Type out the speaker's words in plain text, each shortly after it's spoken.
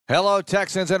Hello,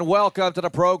 Texans, and welcome to the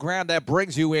program that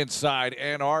brings you inside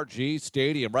NRG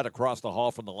Stadium, right across the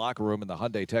hall from the locker room in the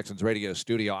Hyundai Texans radio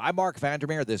studio. I'm Mark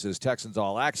Vandermeer. This is Texans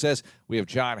All Access. We have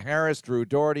John Harris, Drew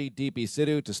Doherty, DP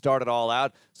Sidhu to start it all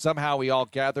out. Somehow we all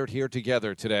gathered here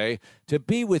together today to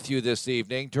be with you this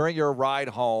evening during your ride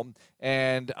home,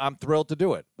 and I'm thrilled to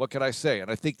do it. What can I say?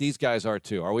 And I think these guys are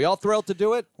too. Are we all thrilled to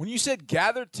do it? When you said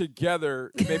gathered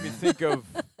together, it made me think of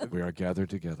We are gathered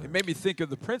together. it made me think of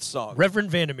the Prince song.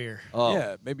 Reverend Vandermeer. Oh.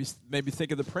 Yeah, maybe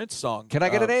think of the Prince song. Can I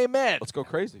get an amen? Let's go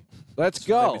crazy. Let's That's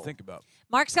what it go. made me think about.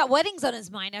 Mark's got weddings on his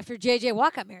mind after J.J.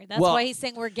 Watt got married. That's Well, why he's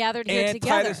saying we're gathered here And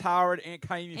together. Titus Howard and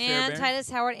Kaimi and Fairbairn. Titus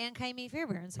Howard and Kaimi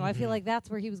Fairbairn. So I feel like that's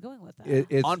where he was going with that.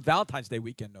 It's on Valentine's Day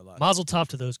weekend, no less. Mazel tov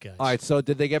to those guys. All right, so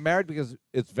did they get married because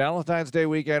it's Valentine's Day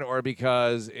weekend or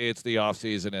because it's the off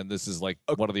season and this is like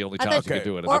one of the only I times thought- you can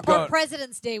do it? or, I'm going-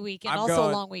 President's Day weekend, I'm also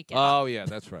going- a long weekend. Oh, yeah,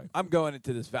 that's right. I'm going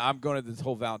into this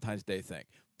whole Valentine's Day thing.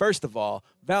 First of all,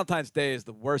 Valentine's Day is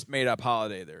the worst made-up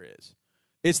holiday there is.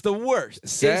 It's the worst.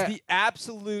 It's the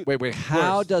absolute Wait,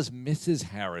 how worst. does Mrs.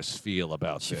 Harris feel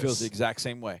about She this? feels the exact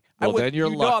same way. Well, then you're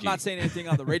you know I'm lucky. not saying anything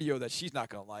on the radio that she's not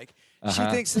going to like. She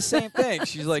Uh-huh. thinks the same thing.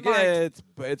 She's like, Smart. yeah,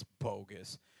 it's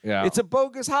bogus. Yeah. It's a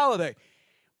bogus holiday.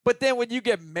 But then when you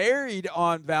get married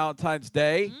on Valentine's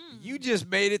Day, you just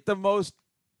made it the most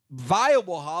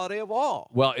viable holiday of all.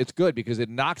 Well, it's good because it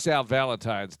knocks out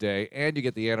Valentine's Day and you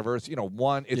get the anniversary.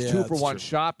 It's Yeah, 2 for that's 1 true.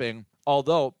 shopping,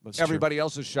 although That's true. everybody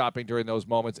else is shopping during those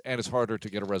moments and it's harder to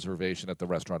get a reservation at the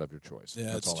restaurant of your choice. Yeah,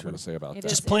 that's that's all I'm true. going to say about It that.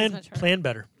 is. Just plan much harder. plan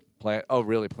better.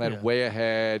 Really? Plan Yeah. way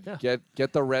ahead. Yeah.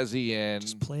 Get the resi in.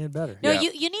 Just plan better. no, yeah.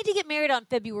 you need to get married on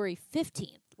February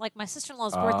 15th. Like my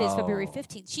sister-in-law's birthday is February Oh.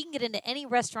 15th. She can get into any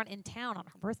restaurant in town on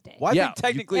her birthday. Well, I Yeah, think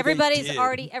technically Everybody's they did.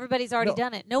 already No,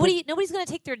 done it. Nobody's going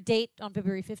to take their date on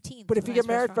February 15th. But to if a you nice get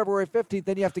married restaurant. February 15th,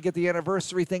 then you have to get the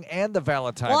anniversary thing and the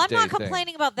Valentine's Well, I'm Day not thing.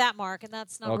 complaining about that, Mark, and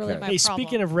that's not really Okay. my Hey, problem.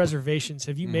 speaking of reservations,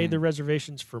 have you Mm-hmm. made the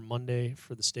reservations for Monday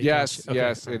for the steakhouse? Yes, Okay.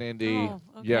 yes, in Indy. Oh,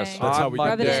 okay. Yes, That's how on we do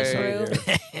Rub it in, Monday.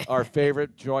 Drew. Our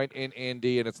favorite joint in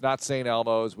Indy, and it's not St.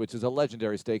 Elmo's, which is a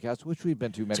legendary steakhouse, which we've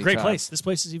been to many It's a great times. place. This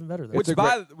place is even better. Though. It's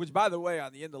a Which, by the way,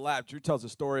 on the end of the lab, Drew tells a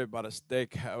story about a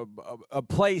steak, a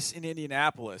place in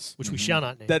Indianapolis which we shall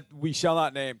not name. that we shall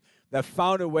not name that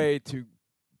found a way to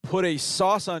put a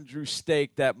sauce on Drew's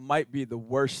steak that might be the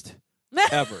worst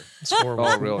ever. It's horrible.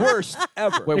 Oh, really? Worst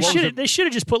ever. Wait, what was They should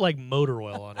have just put like motor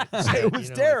oil on it. instead, it was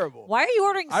you know, like- terrible. Why are you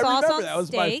ordering I sauce remember on that was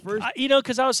steak? my first.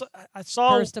 Because I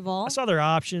saw First of all. I saw their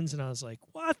options and I was like,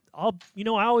 what? I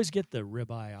always get the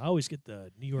ribeye. I always get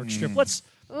the New York strip.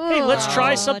 Let's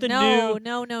try something no, new.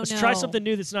 No, Let's try something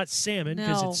new that's not salmon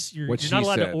because No. it's you're What not she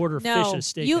allowed said. to order fish No, at a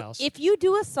steakhouse. if you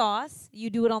do a sauce, you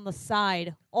do it on the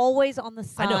side, always on the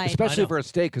side. I know, Especially I know. for a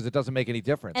steak, because it doesn't make any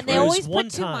difference. And right? they It was always one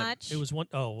put too time. much. It was one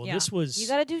oh well Yeah. this was You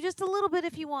got to do just a little bit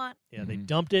if you want. yeah, they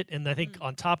dumped it and I think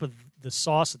on top of the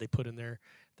sauce that they put in there,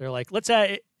 they're like, let's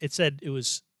add it said it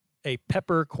was a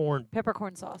peppercorn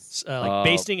Peppercorn sauce. Oh.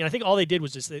 basting, and I think all they did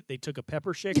was just they took a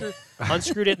pepper shaker,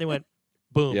 unscrewed it, and they went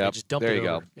boom. Yep, They just dumped there it you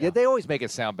over. go. Yeah, they always make it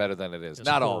sound better than it is. It's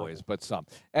Not horrible. always, but some.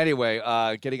 Anyway,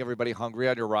 getting everybody hungry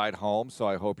on your ride home, so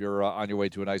I hope you're on your way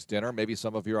to a nice dinner. Maybe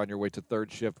some of you are on your way to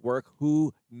third shift work.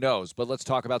 Who knows? But let's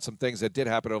talk about some things that did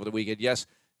happen over the weekend. Yes,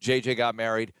 JJ got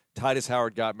married. Titus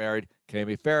Howard got married.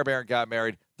 Kaimi Fairbairn got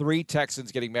married. 3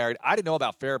 Texans getting married. I didn't know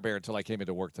about Fairbairn until I came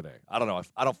into work today. I don't know.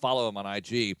 I don't follow him on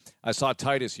IG. I saw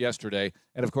Titus yesterday,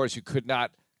 and of course you could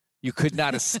not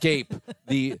escape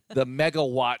the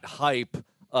megawatt hype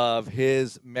of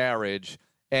his marriage.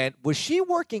 And was she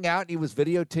working out and he was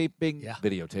videotaping? Yeah.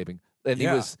 Videotaping. And he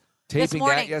Yeah. was taping that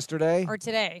morning. yesterday? Or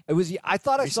today. It was. I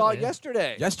thought I saw it Recently, yeah.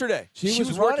 yesterday. Yesterday, She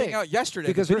was working running out yesterday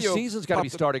Because The her video season's got to be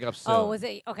popped up. starting up soon. Oh, was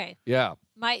it? Okay. Yeah.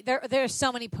 There's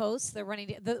so many posts. They're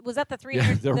running. Was that the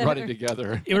Yeah, 300? they're running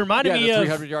together. It reminded Yeah, me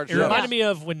the of 300-yard it shot. reminded me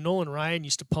of when Nolan Ryan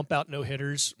used to pump out no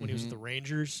hitters when he was at the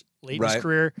Rangers late in Right. his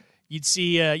career. You'd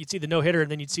see the no hitter,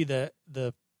 and then you'd see the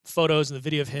photos and the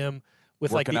video of him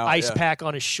with like Working the out, ice yeah. pack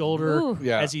on his shoulder Ooh.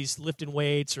 Yeah. as he's lifting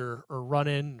weights or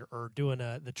running or doing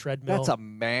the treadmill. That's a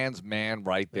man's man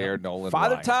right there, Nolan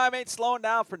Father Ryan. Time ain't slowing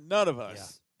down for none of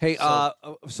us. Hey,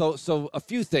 so a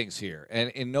few things here,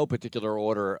 and in no particular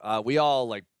order. We all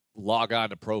like log on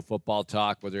to Pro Football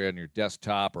Talk, whether you're on your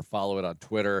desktop or follow it on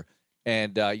Twitter.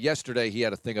 And yesterday he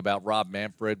had a thing about Rob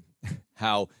Manfred,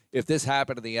 how if this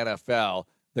happened in the NFL,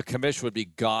 the commission would be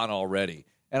gone already.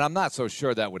 And I'm not so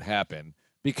sure that would happen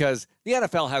because the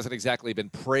NFL hasn't exactly been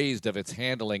praised of its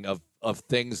handling of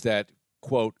things that,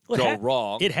 quote, Well, go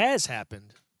wrong. It has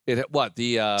happened. What?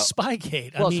 The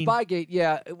Spygate. well, I mean, Spygate,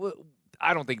 yeah.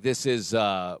 I don't think this is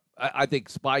I think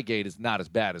Spygate is not as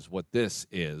bad as what this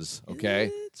is,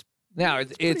 okay? Now,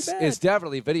 it's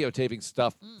definitely videotaping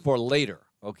stuff for later,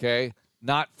 okay?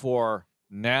 Not for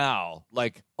now.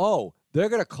 Like, oh, they're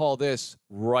going to call this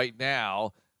right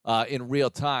now in real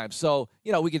time. So,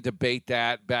 we can debate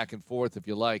that back and forth if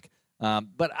you like.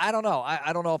 But I don't know.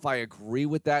 I don't know if I agree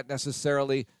with that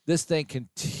necessarily. This thing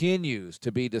continues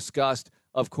to be discussed,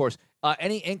 of course.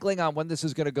 Any inkling on when this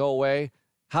is going to go away?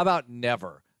 How about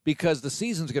never? Because the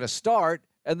season's going to start,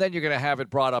 and then you're going to have it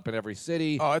brought up in every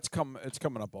city. Oh, it's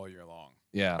coming up all year long.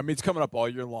 Yeah. I mean, it's coming up all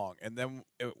year long. And then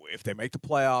if they make the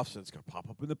playoffs, it's going to pop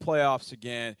up in the playoffs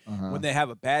again. When they have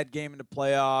a bad game in the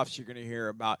playoffs, you're going to hear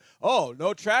about,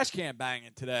 no trash can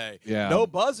banging today. Yeah. No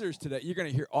buzzers today. You're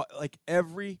going to hear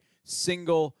every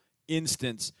single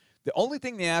instance. The only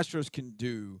thing the Astros can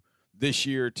do this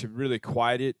year to really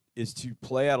quiet it is to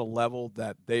play at a level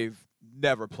that they've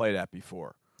never played at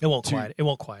before. It won't quiet it. It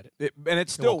won't quiet it. And it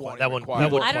still won't. That one.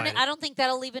 Quiet. I don't think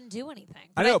that'll even do anything.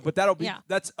 I know, but that'll be yeah.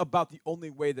 That's about the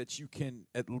only way that you can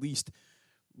at least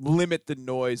limit the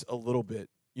noise a little bit.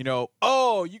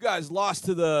 You guys lost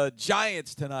to the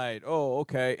Giants tonight. Oh,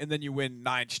 okay. And then you win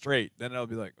 9 straight. Then it'll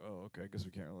be like, oh, okay, I guess we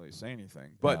can't really say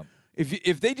anything. But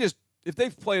if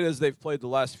they've played as they've played the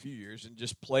last few years and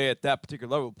just play at that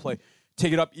particular level,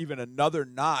 take it up even another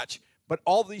notch. But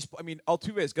all these,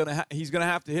 Altuve is he's gonna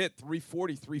have to hit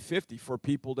 340, 350 for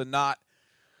people to not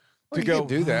Well, to you go. can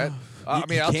do that.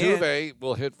 Altuve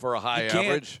will hit for a high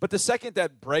average. But the second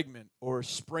that Bregman or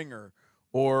Springer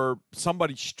or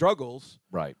somebody struggles,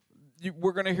 Right.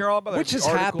 we're going to hear all about that. Which has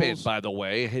happened, by the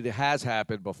way. It has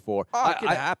happened before. Oh, it can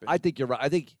happen. I think you're right. I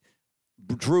think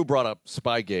Drew brought up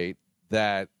Spygate,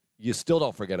 that you still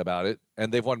don't forget about it,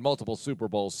 and they've won multiple Super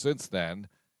Bowls since then.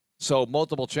 So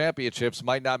multiple championships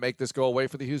might not make this go away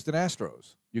for the Houston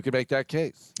Astros. You can make that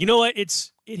case. You know what?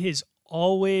 It has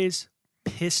always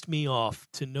pissed me off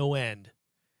to no end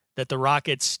that the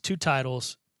Rockets' 2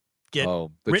 titles get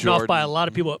written off by a lot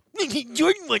of people.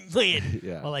 Jordan wouldn't play it.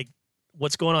 Yeah. Well,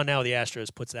 what's going on now with the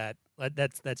Astros puts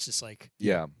that's just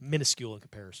minuscule in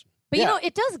comparison. But,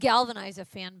 it does galvanize a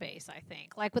fan base, I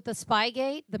think. Like with the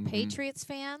Spygate, the Patriots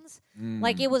fans,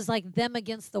 it was like them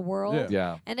against the world.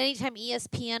 Yeah. And anytime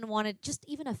ESPN wanted just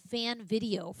even a fan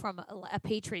video from a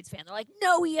Patriots fan, they're like,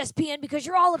 no, ESPN, because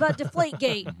you're all about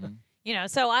Deflategate.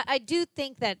 So I do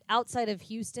think that outside of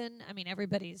Houston,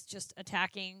 everybody's just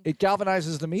attacking. It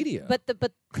galvanizes the media. But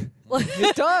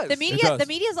it does. The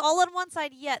media is all on one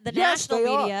side yet. The national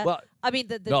media. Well,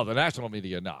 the national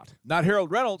media not. Not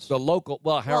Harold Reynolds. The local.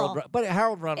 Well,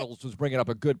 Harold Reynolds was bringing up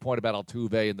a good point about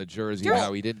Altuve and the jersey.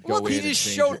 How he didn't go in. He and just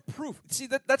change showed it. proof. See,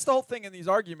 that's the whole thing in these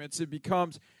arguments. It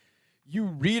becomes you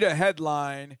read a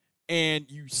headline and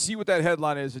you see what that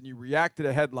headline is and you react to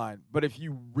the headline. But if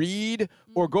you read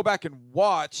or go back and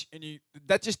watch, and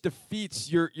that just defeats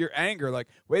your anger. Like,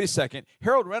 wait a second,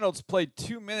 Harold Reynolds played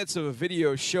 2 minutes of a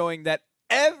video showing that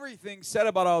everything said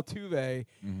about Altuve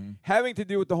having to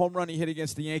do with the home run he hit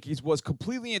against the Yankees was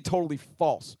completely and totally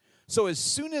false. So as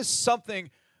soon as something,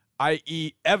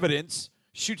 i.e. evidence,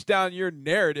 shoots down your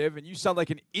narrative and you sound like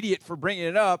an idiot for bringing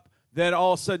it up, then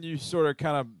all of a sudden you sort of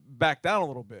kind of back down a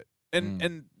little bit.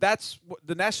 And that's what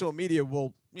the national media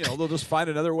will, they'll just find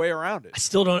another way around it. I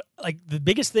still don't the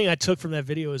biggest thing I took from that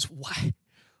video is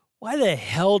why the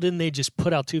hell didn't they just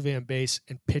put Altuve on base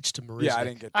and pitch to Marisnik? Yeah, I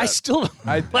didn't get that. I still don't.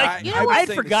 I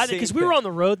had forgotten it because we were on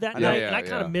the road that night, and I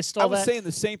kind of missed all that. I was saying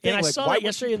the same thing. And I saw why that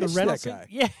yesterday in the Reynolds.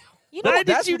 Yeah. Why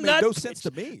did you not no sense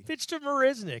to me? Pitch to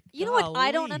Marisnik. You know what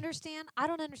I don't understand? I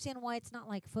don't understand why it's not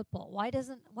like football. Why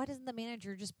doesn't the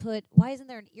manager just why isn't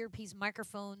there an earpiece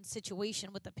microphone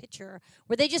situation with the pitcher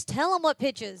where they just tell him what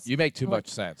pitches? You make too much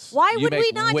sense. Why would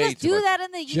we not just do that in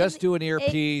the Just do an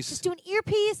earpiece. Just do an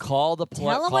earpiece. Call the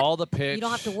call the pitch. You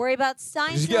don't have to worry about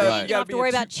signs. You gotta don't have to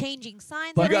worry about changing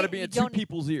signs. But you got to be in 2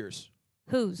 people's ears.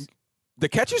 Whose? The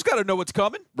catcher's got to know what's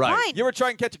coming. Right. Fine. You ever try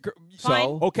and catch a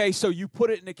So? Okay, so you put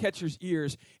it in the catcher's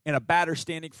ears and a batter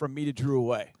standing from me to Drew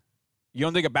away. You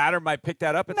don't think a batter might pick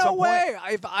that up at some point? No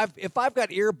way. If I've got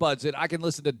earbuds in, I can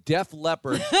listen to Def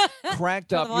Leppard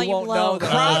cranked up. You won't know that.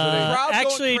 Crowd's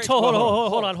Actually, going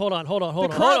hold on.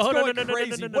 The crowd's going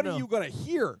crazy. What are you going to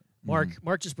hear?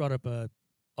 Mark just brought up a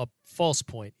false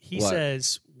point. He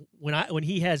says when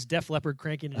he has Def Leppard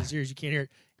cranking in his ears, you can't hear it.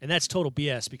 And that's total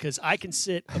BS because I can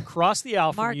sit across the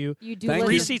aisle from you, do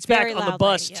 3 seats back on the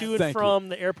bus to and Thank from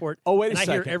the airport. Oh, wait a and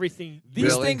second. I hear everything.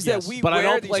 These things that we but wear, I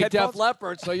don't these play Def headphones-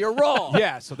 Leppard, so you're wrong.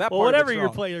 Yeah, so that Well, part whatever of it's you're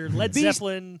wrong. playing, Led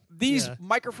Zeppelin. These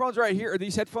microphones right here, or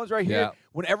these headphones right here, Yeah.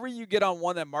 whenever you get on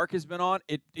one that Mark has been on,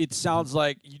 it sounds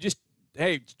like you just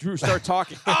hey, Drew, start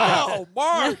talking. Oh,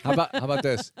 Mark. How about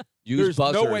this? Use There's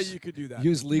buzzers. no way you could do that.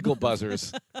 Use legal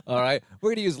buzzers. All right, we're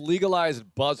going to use legalized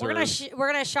buzzers.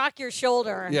 We're gonna shock your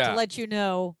shoulder to let you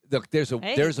know. Look, there's a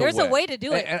way to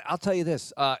do it. And I'll tell you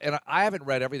this, and I haven't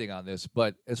read everything on this,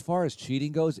 but as far as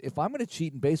cheating goes, if I'm going to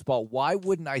cheat in baseball, why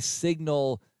wouldn't I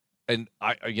signal? And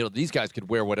these guys could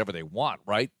wear whatever they want,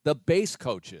 right? The base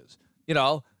coaches,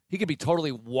 he could be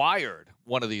totally wired,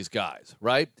 one of these guys,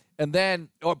 right? And then,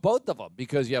 or both of them,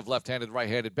 because you have left-handed,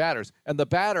 right-handed batters, and the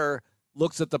batter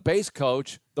looks at the base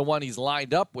coach, the one he's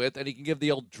lined up with, and he can give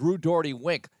the old Drew Doherty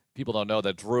wink. People don't know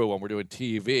that Drew, when we're doing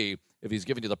TV, if he's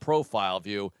giving you the profile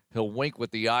view, he'll wink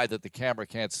with the eye that the camera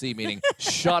can't see, meaning,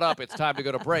 shut up, it's time to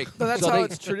go to break. No, that's how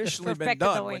it's traditionally been Perfected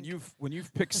the done. wink. When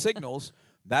you've picked signals,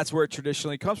 that's where it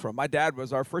traditionally comes from. My dad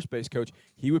was our first base coach.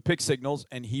 He would pick signals,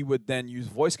 and he would then use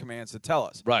voice commands to tell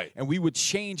us. Right. And we would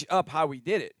change up how we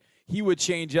did it. He would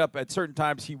change up at certain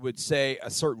times. He would say a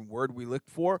certain word we looked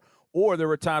for, or there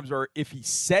were times where if he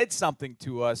said something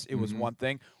to us, it was one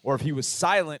thing, or if he was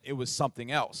silent, it was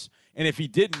something else. And if he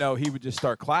didn't know, he would just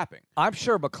start clapping. I'm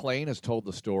sure McClain has told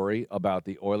the story about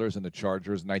the Oilers and the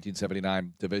Chargers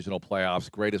 1979 divisional playoffs,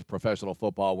 greatest professional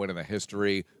football win in the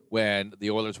history, when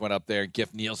the Oilers went up there and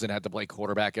Giff Nielsen had to play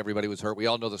quarterback. Everybody was hurt. We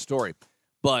all know the story.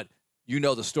 But you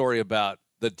know the story about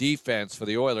the defense for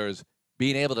the Oilers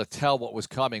being able to tell what was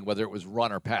coming, whether it was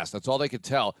run or pass. That's all they could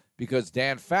tell, because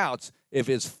Dan Fouts, if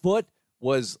his foot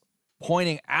was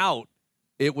pointing out,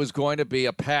 it was going to be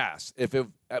a pass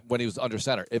when he was under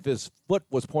center. If his foot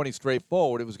was pointing straight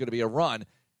forward, it was going to be a run.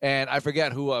 And I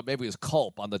forget who, maybe it was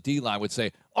Culp on the D-line would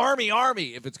say, Army,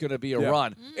 if it's going to be a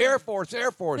run. Air Force,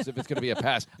 if it's going to be a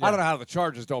pass. I don't know how the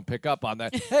Chargers don't pick up on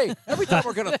that. Hey, every time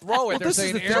we're going to throw it, they're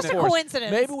saying Air Force. A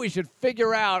coincidence. Maybe we should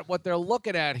figure out what they're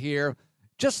looking at here.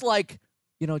 Just like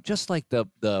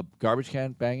the garbage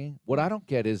can banging, what I don't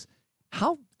get is,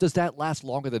 how does that last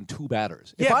longer than two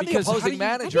batters? If I'm the opposing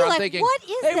manager, I'm thinking, what is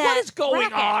hey, that what is going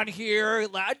racket? on here?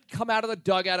 I'd come out of the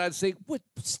dugout and say,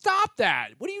 stop that.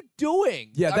 What are you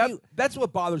doing? Yeah, that's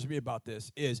what bothers me about this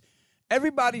is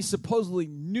everybody supposedly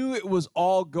knew it was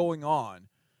all going on,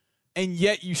 and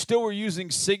yet you still were using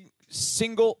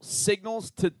single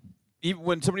signals to even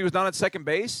when somebody was down at second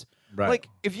base. Right. Like,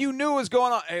 if you knew what was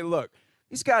going on, hey, look,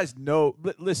 these guys know.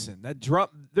 Listen, that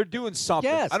drum, they're doing something.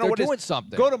 Yes, I don't know what they're doing it is.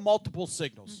 something. Go to multiple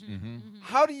signals.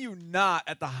 How do you not,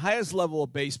 at the highest level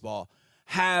of baseball,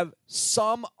 have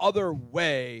some other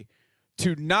way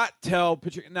to not tell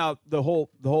pitcher? Now, the whole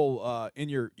in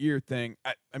your ear thing,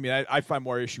 I find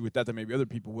more issue with that than maybe other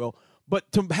people will. But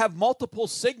to have multiple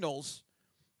signals,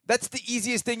 that's the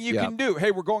easiest thing you can do.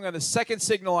 Hey, we're going on the second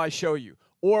signal I show you.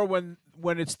 Or when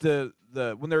it's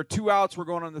when there are two outs, we're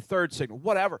going on the third signal,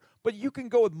 whatever. But you can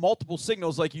go with multiple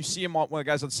signals like you see them when the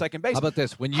guy's on second base. How about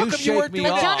this? When How you come shake me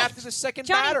doing off, that after the second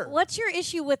Johnny, batter? what's your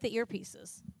issue with the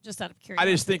earpieces? Just out of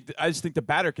curiosity. I just think the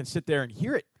batter can sit there and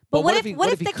hear it. But what if he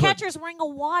the could? catcher's wearing a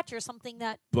watch or something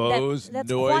that's Bose quiet?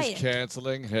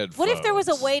 noise-canceling headphones. What if there was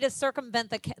a way to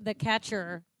circumvent the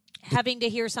catcher having to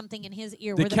hear something in his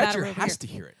ear? The where the batter catcher would has hear? to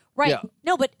hear it. Right. Yeah.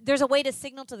 No, but there's a way to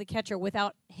signal to the catcher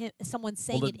without someone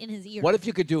saying Well, it in his ear. What if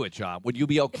you could do it, John? Would you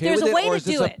be okay there's with a it, way or to is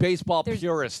this do a it. baseball There's-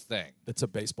 purist thing? It's a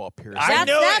baseball purist.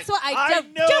 That's what I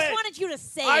knew just it. wanted you to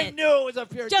say I it. knew it was a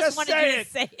purist. Just wanted you to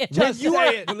say it. Just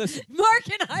say it. Listen, Mark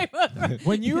and I.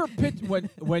 when you're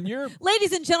when you're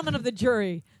Ladies and gentlemen of the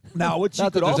jury. now what you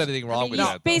Not that could there's also, anything wrong with he's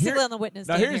that. though. basically Here- on the witness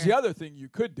now stand here's here. the other thing you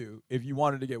could do if you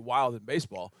wanted to get wild in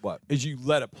baseball. What? Is you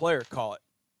let a player call it.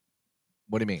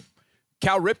 What do you mean?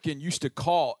 Cal Ripken used to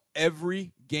call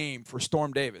every game for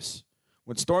Storm Davis.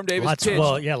 When Storm Davis Lots, pitched,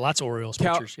 lots of Orioles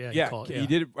pitchers. yeah, call it, he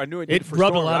did it. I knew he did It it for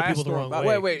rubbed a Storm. lot of I people asked the Storm wrong about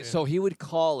way. it. Wait. Yeah. So he would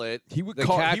call it. He would the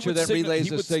call- he catcher would then signal- relays he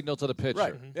the would- signal to the pitcher.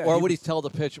 Right. Yeah, Or he would he would- tell the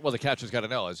pitcher? Well, the catcher's got to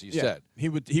know, as you Yeah. said. He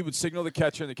would signal the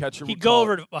catcher, and the catcher He'd would go call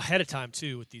over it. it ahead of time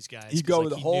too with these guys. He'd 'cause, go like, over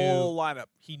the he whole knew, lineup.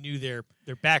 He knew their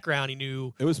background. He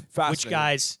knew It was fascinating. which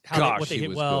guys Gosh, what they he hit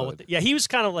was well. good. He was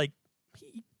kind of like,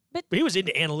 but he was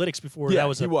into analytics before Yeah, that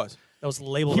was he was.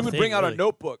 labeled. He a would thing, bring out really. a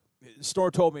notebook.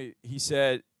 Storm told me, he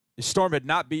said Storm had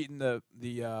not beaten the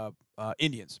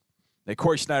Indians. They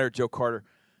Corey Snyder, Joe Carter,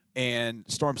 and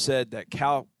Storm said that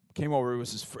Cal came over. It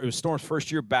was Storm's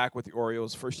first year back with the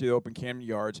Orioles, first year they opened Camden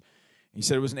Yards. He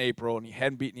said it was in April, and he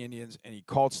hadn't beaten the Indians, and he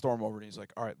called Storm over, and he's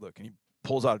like, all right, look, and he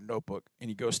pulls out a notebook, and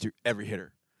he goes through every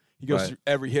hitter. He goes through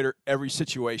every hitter, every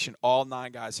situation, all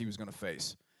 9 guys he was going to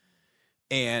face,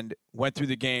 and went through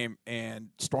the game, and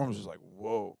Storm was just like,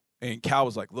 whoa. And Cal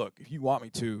was like, look, if you want me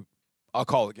to, I'll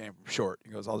call the game from short.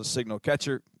 He goes, I'll just signal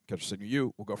catcher signal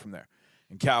you, we'll go from there.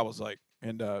 And Cal was like,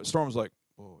 and Storm was like,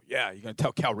 well, yeah, you're going to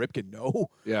tell Cal Ripken no?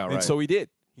 Yeah, right. And so he did.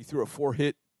 He threw a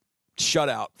 4-hit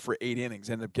shutout for 8 innings,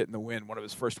 ended up getting the win, one of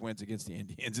his first wins against the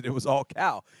Indians, and it was all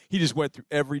Cal. He just went through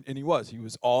and he was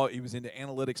into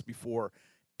analytics before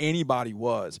anybody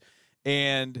was.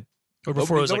 And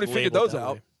nobody figured those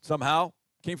out. Somehow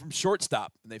came from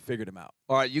shortstop, and they figured him out.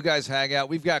 All right, you guys hang out.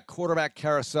 We've got quarterback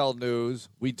carousel news.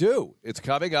 We do. It's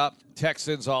coming up.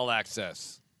 Texans All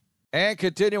Access. And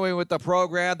continuing with the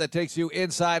program that takes you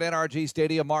inside NRG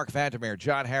Stadium, Mark Vandermeer,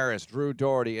 John Harris, Drew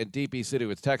Doherty, and DP City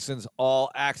with Texans All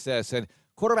Access. And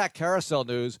quarterback carousel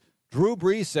news, Drew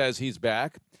Brees says he's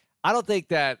back. I don't think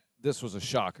that this was a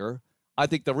shocker. I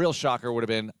think the real shocker would have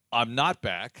been, I'm not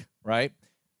back, right?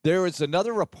 There is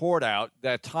another report out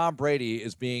that Tom Brady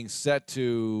is being set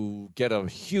to get a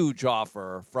huge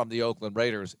offer from the Oakland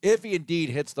Raiders if he indeed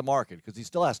hits the market, because he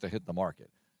still has to hit the market.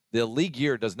 The league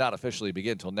year does not officially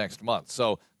begin until next month,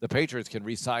 so the Patriots can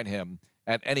re-sign him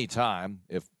at any time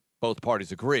if both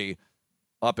parties agree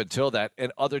up until that,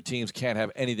 and other teams can't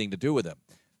have anything to do with him.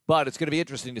 But it's going to be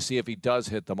interesting to see if he does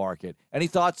hit the market. Any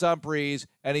thoughts on Brees?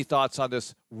 Any thoughts on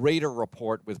this Raider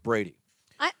report with Brady?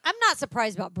 I'm not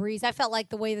surprised about Brees. I felt like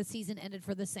the way the season ended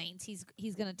for the Saints,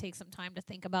 he's going to take some time to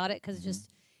think about it because it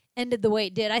just ended the way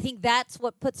it did. I think that's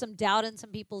what put some doubt in some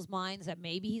people's minds that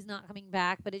maybe he's not coming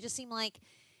back. But it just seemed like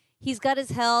he's got his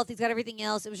health, he's got everything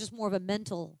else. It was just more of a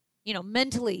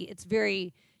mentally, it's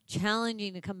very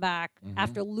challenging to come back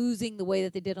after losing the way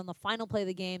that they did on the final play of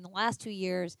the game the last 2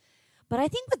 years. But I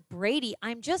think with Brady,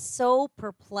 I'm just so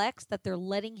perplexed that they're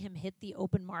letting him hit the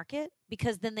open market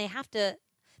because then they have to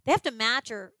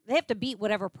match or they have to beat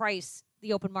whatever price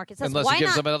the open market says. Unless he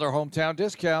gives them another hometown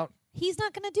discount. He's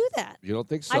not going to do that. You don't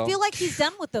think so? I feel like he's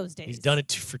done with those days. He's done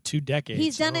it for 2 decades.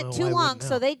 He's done it too long,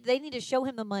 so they need to show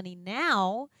him the money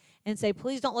now and say,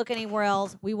 please don't look anywhere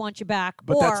else. We want you back.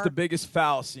 But that's the biggest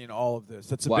fallacy in all of this.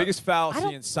 That's the biggest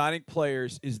fallacy in signing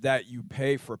players is that you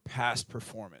pay for past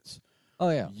performance. Oh,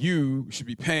 yeah. You should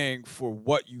be paying for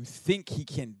what you think he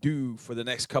can do for the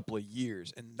next couple of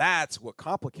years. And that's what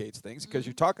complicates things because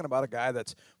you're talking about a guy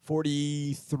that's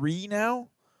 43 now.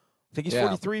 I think he's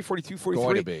 43, 42, 43.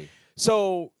 Going to be.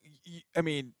 So, I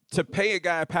mean, to pay a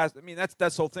guy past, I mean, that's the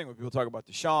whole thing when people talk about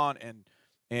Deshaun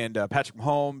and Patrick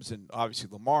Mahomes and obviously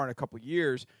Lamar in a couple of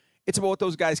years. It's about what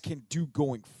those guys can do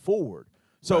going forward.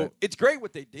 So It's great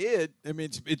what they did. I mean,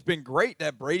 it's been great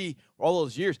that Brady, all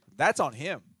those years, that's on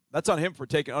him. That's on him for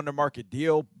taking an under-market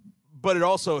deal, but it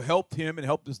also helped him and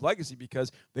helped his legacy because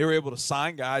they were able to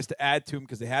sign guys to add to him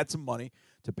because they had some money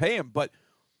to pay him. But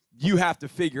you have to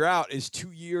figure out, is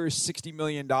 2 years, $60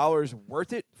 million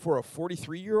worth it for a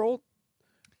 43-year-old?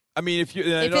 I mean, if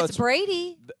it's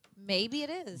Brady, maybe it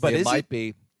is. But it might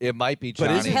be. It might be,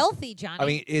 Johnny. But he's healthy, Johnny. I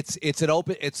mean,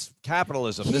 it's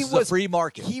capitalism. This is a free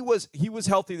market. He was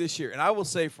healthy this year, and I will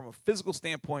say from a physical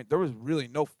standpoint, there was really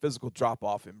no physical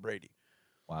drop-off in Brady.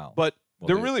 Wow. But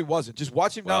there really wasn't. Just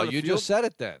watching down the field. You just said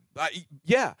it then.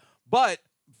 Yeah. But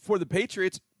for the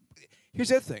Patriots, here's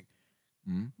the other thing.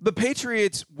 The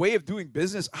Patriots' way of doing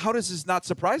business, how is this not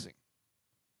surprising?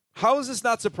 How is this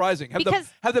not surprising?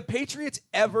 Have the Patriots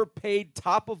ever paid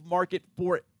top of market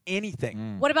for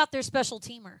anything? What about their special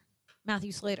teamer,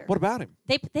 Matthew Slater? What about him?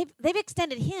 They've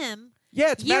extended him.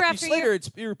 Yeah, it's year Matthew Slater. Year.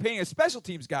 You're paying a special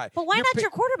teams guy. But why not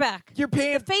your quarterback? You're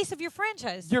paying the face of your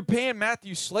franchise. You're paying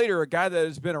Matthew Slater, a guy that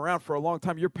has been around for a long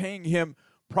time. You're paying him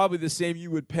probably the same you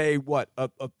would pay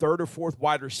a third or fourth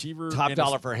wide receiver. Top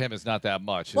dollar for him is not that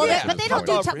much. Well, but they don't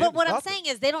do. But what I'm saying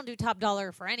is they don't do top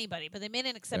dollar for anybody. But they made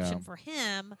an exception for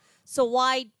him. So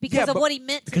why? Because of what he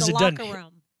meant to the locker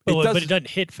room. But it doesn't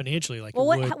hit financially like it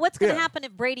would. What's going to happen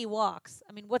if Brady walks?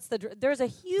 I mean, there's a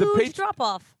huge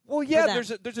drop-off. Well, yeah,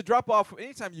 there's a drop-off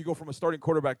anytime you go from a starting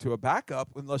quarterback to a backup,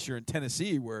 unless you're in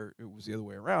Tennessee where it was the other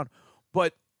way around.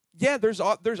 But, yeah, there's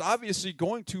obviously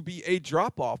going to be a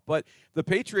drop-off. But the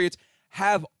Patriots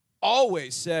have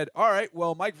always said, all right,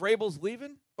 well, Mike Vrabel's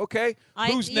leaving. Okay,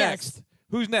 who's next?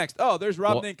 Who's next? Oh, there's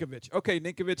Rob Ninkovich. Okay,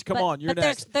 Ninkovich, come on, you're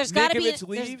next. There's got to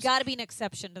be an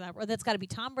exception to that. Or that's got to be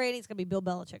Tom Brady. It's got to be Bill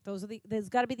Belichick. There's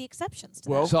got to be the exceptions to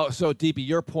that. So DP,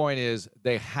 your point is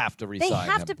they have to resign him.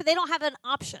 They have to. But they don't have an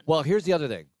option. Well, here's the other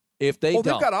thing. If they don't,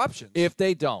 they've got options. If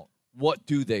they don't, what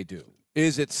do they do?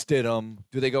 Is it Stidham?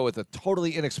 Do they go with a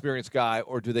totally inexperienced guy,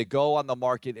 or do they go on the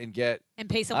market and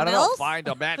pay someone else? Find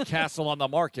a Matt Castle on the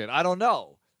market. I don't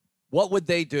know. What would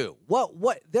they do?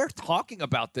 What they're talking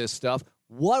about this stuff.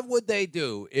 What would they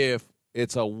do if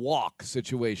it's a walk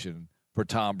situation for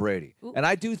Tom Brady? Ooh. And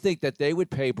I do think that they would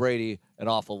pay Brady an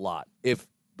awful lot. If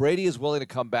Brady is willing to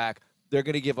come back, they're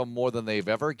going to give him more than they've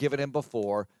ever given him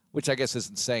before, which I guess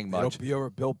isn't saying much. It'll be over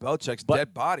Bill Belichick's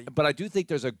dead body. But I do think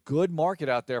there's a good market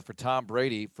out there for Tom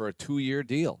Brady for a 2-year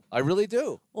deal. I really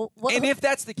do. And if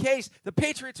that's the case, the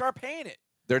Patriots aren't paying it.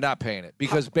 They're not paying it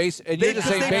because and They- you're just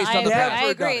saying they- based I on the agree, past. I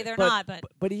agree. They're not,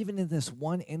 But even in this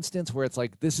one instance where it's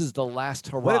like this is the last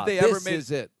hurrah, When have they ever this made?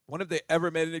 is it. When have they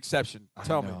ever made an exception?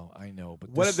 Tell me. I know, but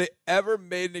When this, have they ever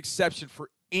made an exception for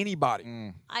anybody?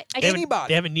 I They haven't, Anybody.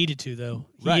 they haven't needed to, though.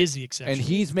 He Right. is the exception. and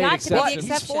he's made got to be the But exceptions.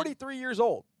 he's exception. 43 years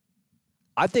old.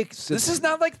 I think This is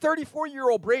not like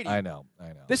 34-year-old Brady. I know.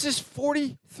 This is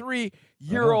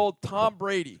 43-year-old Tom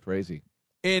Brady. Crazy.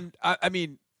 And I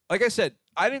mean, like I said,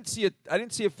 I didn't see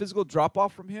a physical drop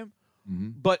off from him.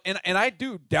 But and I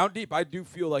do down deep, I do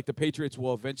feel like the Patriots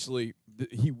will eventually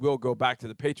he will go back to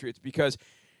the Patriots because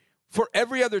for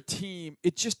every other team,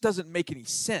 it just doesn't make any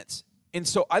sense. And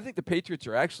so I think the Patriots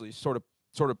are actually sort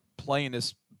of playing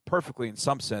this perfectly in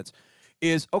some sense.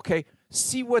 Is okay,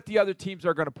 see what the other teams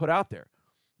are going to put out there.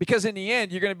 Because in the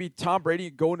end, you're going to be Tom Brady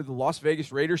going to the Las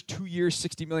Vegas Raiders, 2 years,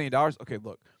 $60 million. Okay,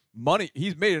 look, money.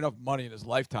 He's made enough money in his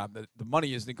lifetime that the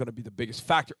money isn't going to be the biggest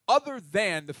factor, other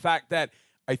than the fact that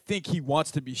I think he wants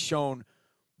to be shown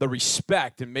the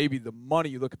respect, and maybe the money.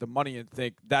 You look at the money and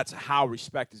think that's how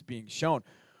respect is being shown.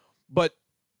 But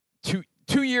 2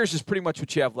 years is pretty much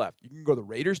what you have left. You can go to the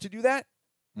Raiders to do that.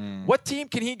 What team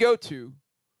can he go to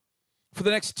for the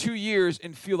next 2 years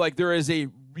and feel like there is a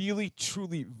really,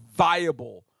 truly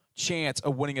viable chance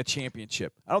of winning a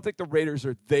championship? I don't think the Raiders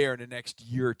are there in the next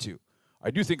year or two.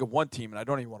 I do think of one team, and I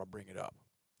don't even want to bring it up.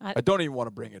 I don't even want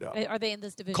to bring it up. Are they in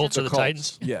this division? Colts or the Colts.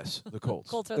 Titans? Yes, the Colts.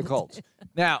 Colts are The Colts.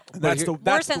 Now, That's the More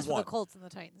that's sense the for one. the Colts than the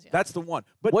Titans. Yeah. That's the one.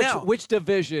 But which, now, which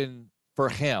division for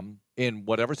him in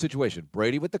whatever situation?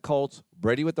 Brady with the Colts,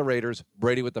 Brady with the Raiders,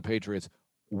 Brady with the Patriots.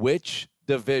 Which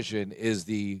division is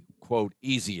the quote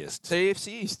easiest? the AFC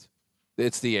East.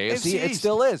 It's the AFC. AFC It East.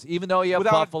 still is, even though you have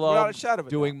Without Buffalo a shadow of a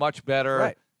doing doubt. much better.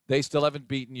 Right. They still haven't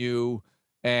beaten you,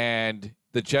 and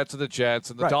the Jets are the Jets,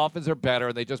 and the Right. Dolphins are better,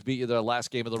 and they just beat you the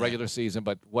last game of the regular season.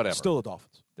 But whatever, Still the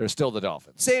Dolphins. they're still the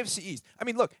Dolphins. It's AFC East. I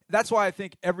mean, look, that's why I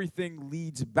think everything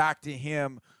leads back to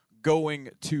him going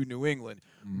to New England.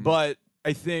 But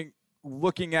I think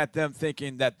looking at them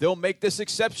thinking that they'll make this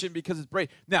exception because it's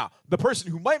Brady. Now, the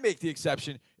person who might make the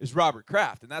exception is Robert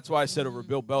Kraft, and that's why I said over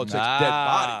Bill Belichick's dead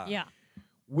body. Yeah.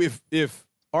 If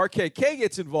RKK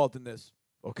gets involved in this,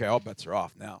 okay, all bets are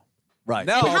off now. Right.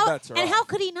 Now all bets are off. How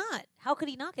could he not? How could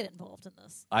he not get involved in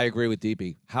this? I agree with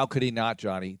DP. How could he not,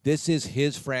 Johnny? This is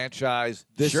his franchise.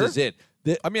 This Sure. is it.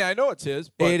 I mean, I know it's his,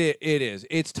 but It is.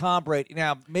 It's Tom Brady.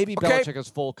 Now, maybe Okay. Belichick has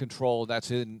full control. That's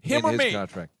in Him or his me?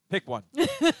 contract. pick one.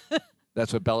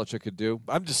 That's what Belichick could do.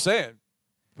 I'm just saying.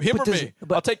 Him But or does- me.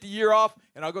 but- I'll take the year off,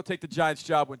 and I'll go take the Giants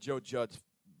job when Joe Judge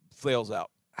flails out.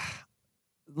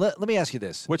 Let me ask you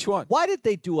this. Which one? Why did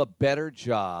they do a better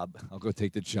job? I'll go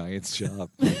take the Giants job.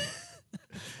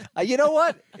 You know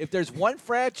what? If there's one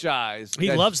franchise, He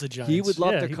that loves the Giants. He would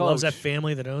love to he coach. loves that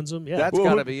family that owns them. Yeah. That's Well, got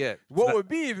to what- be it. What would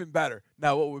be even better?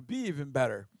 Now, what would be even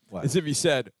better What? is if he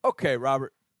said, okay,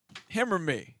 Robert, him or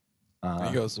me? And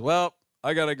he goes, well,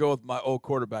 I got to go with my old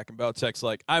quarterback. And Belichick's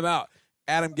like, I'm out.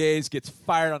 Adam Gase gets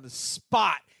fired on the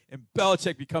spot, and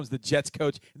Belichick becomes the Jets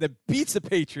coach and then beats the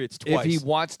Patriots twice. If he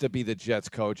wants to be the Jets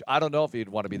coach, I don't know if he'd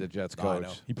want to be the Jets No, I coach.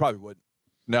 know. He probably would.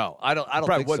 No, I don't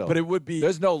Probably think would, so. but it would be.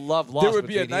 There's no love lost. There would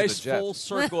be a between he and nice the Jets. full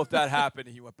circle if that happened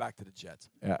and he went back to the Jets.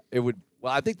 Yeah, it would.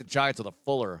 Well, I think the Giants are the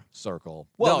fuller circle.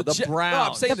 Well, no, the Je- no, I'm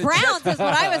Browns. saying The Browns is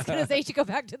what I was going to say. You should go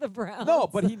back to the Browns. No,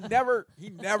 but he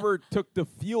never took the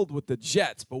field with the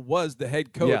Jets, but was the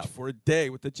head coach Yeah. for a day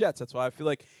with the Jets. That's why I feel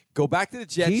like go back to the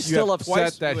Jets. He's You still have twice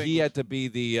upset that New he England. had to be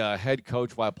the head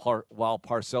coach while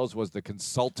Parcells was the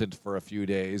consultant for a few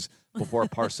days before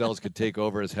Parcells could take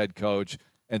over as head coach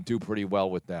and do pretty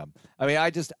well with them. I mean,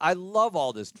 I love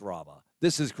all this drama.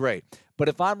 This is great. But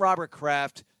if I'm Robert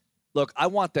Kraft, look, I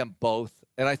want them both,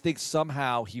 and I think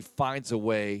somehow he finds a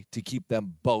way to keep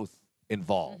them both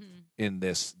involved in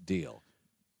this deal.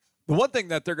 The one thing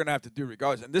that they're going to have to do,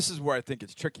 regardless, and this is where I think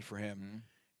it's tricky for him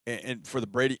and for the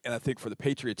Brady, and I think for the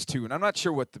Patriots too. And I'm not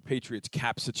sure what the Patriots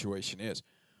cap situation is,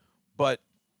 but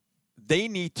they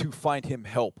need to find him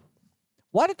help.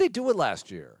 Why did they do it last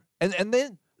year? And then they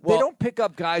Well, don't pick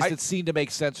up guys I- that seem to make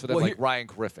sense for them, Well, like here- Ryan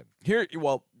Griffin. Here,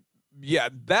 well, yeah,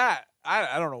 that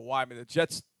I don't know why. I mean, the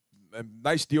Jets, a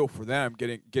nice deal for them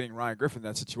getting Ryan Griffin in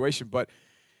that situation, but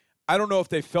I don't know if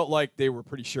they felt like they were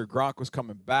pretty sure Gronk was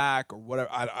coming back or whatever.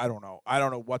 I don't know. I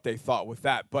don't know what they thought with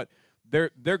that, but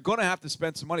they're going to have to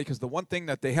spend some money because the one thing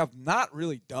that they have not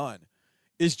really done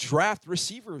is draft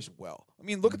receivers well. I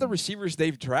mean, look at the receivers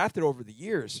they've drafted over the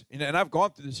years, and I've gone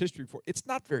through this history before. It's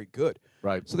not very good.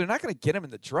 Right. So they're not going to get him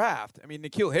in the draft. I mean,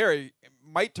 N'Keal Harry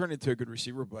might turn into a good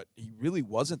receiver, but he really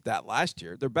wasn't that last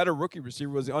year. Their better rookie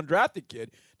receiver was the undrafted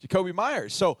kid, Jacoby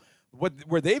Myers. So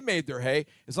Where they've made their hay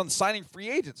is on signing free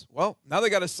agents. Well, now they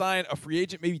got to sign a free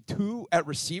agent, maybe 2 at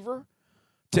receiver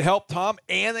to help Tom,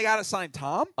 and they got to sign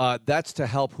Tom. That's to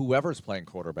help whoever's playing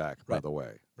quarterback, by the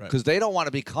way, because they don't want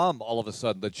to become all of a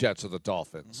sudden the Jets or the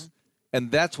Dolphins, and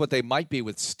that's what they might be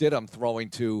with Stidham throwing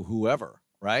to whoever.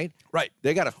 Right.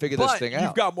 They got to figure this thing out.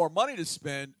 You've got more money to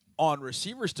spend on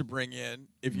receivers to bring in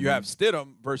if you have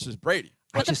Stidham versus Brady.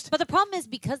 But the problem is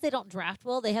because they don't draft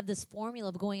well, they have this formula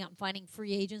of going out and finding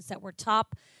free agents that were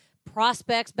top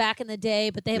prospects back in the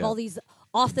day, but they have all these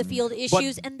off-the-field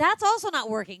issues, and that's also not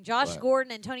working. Josh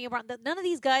Gordon, Antonio Brown, none of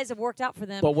these guys have worked out for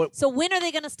them. So when are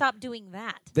they going to stop doing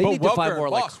that? They need to find more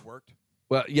Moss worked.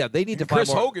 Well, yeah, they need to find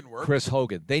Chris Hogan worked. Chris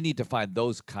Hogan. They need to find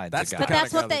those kinds of guys. But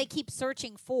that's what they keep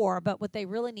searching for. But what they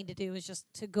really need to do is just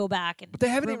to go back and. But they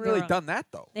haven't even really done that,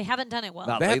 though. They haven't done it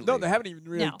well. They haven't even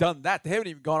really done that. They haven't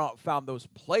even gone out and found those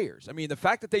players. I mean, the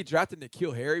fact that they drafted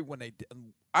N'Keal Harry when they did,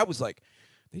 I was like,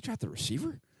 they drafted a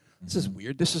receiver? This is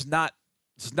weird. This is not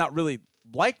really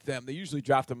like them. They usually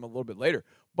draft them a little bit later.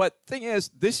 But thing is,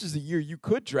 this is the year you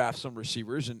could draft some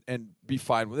receivers and be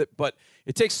fine with it. But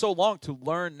it takes so long to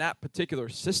learn that particular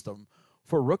system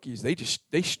for rookies.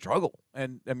 They struggle.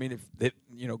 And I mean, if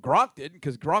Gronk didn't,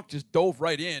 because Gronk just dove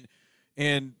right in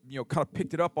and kind of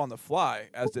picked it up on the fly,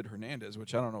 as did Hernandez,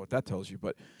 which I don't know what that tells you,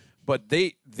 but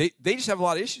they just have a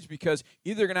lot of issues because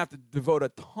either they're going to have to devote a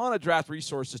ton of draft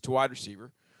resources to wide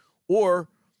receiver, or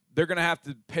they're going to have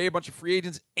to pay a bunch of free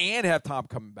agents and have Tom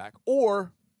coming back,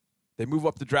 or they move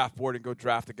up the draft board and go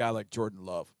draft a guy like Jordan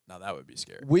Love. Now, that would be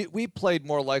scary. We played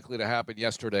more likely to happen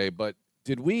yesterday, but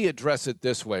did we address it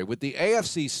this way? With the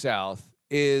AFC South,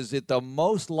 is it the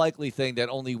most likely thing that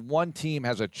only one team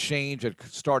has a change at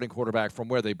starting quarterback from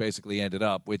where they basically ended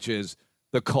up, which is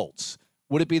the Colts?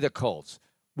 Would it be the Colts?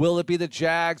 Will it be the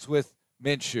Jags with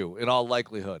Minshew in all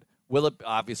likelihood? Will it?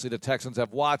 Obviously, the Texans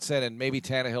have Watson, and maybe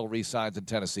Tannehill re-signs in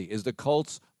Tennessee. Is the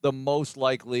Colts the most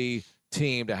likely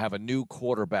team to have a new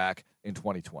quarterback in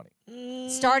 2020?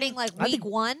 Starting week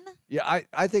 1? Yeah,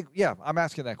 I think, I'm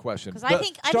asking that question. Because I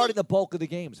think starting the bulk of the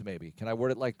games, maybe. Can I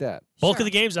word it like that? Bulk of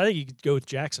the games, I think you could go with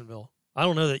Jacksonville. I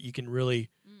don't know that you can really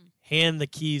hand the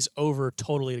keys over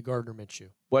totally to Gardner Minshew.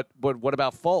 But what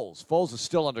about Foles? Foles is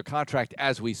still under contract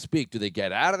as we speak. Do they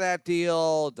get out of that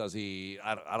deal? Does he?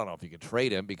 I don't know if you can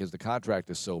trade him because the contract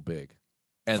is so big.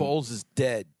 And Foles is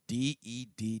dead.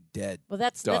 D-E-D, dead. Well,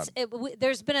 that's it.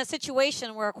 There's been a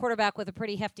situation where a quarterback with a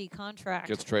pretty hefty contract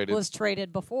was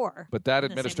traded before. But that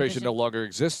administration no longer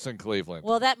exists in Cleveland.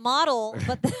 Well, that model,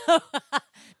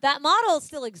 that model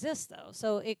still exists though,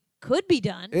 so it could be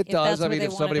done. It does. I mean,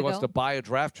 if somebody wants to buy a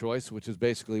draft choice, which is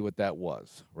basically what that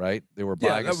was, right? They were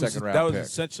buying a second-round pick. That was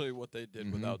essentially what they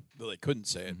did without. They couldn't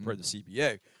say it per the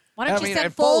CBA. Why don't you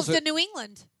send Foles to New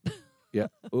England? Yeah.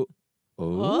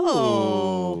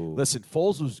 Oh. Listen,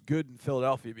 Foles was good in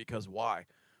Philadelphia because why?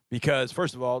 Because,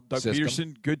 first of all, Doug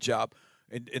Peterson, good job,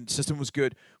 and system was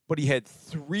good. But he had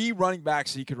 3 running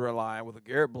backs he could rely on with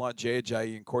Garrett Blount, Jay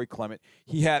Ajayi, and Corey Clement.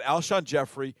 He had Alshon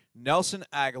Jeffrey, Nelson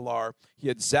Aguilar. He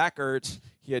had Zach Ertz.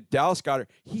 He had Dallas Goedert.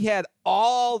 He had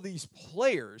all these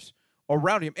players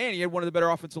around him, and he had one of the better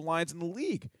offensive lines in the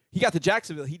league. He got to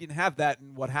Jacksonville. He didn't have that,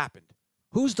 and what happened?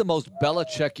 Who's the most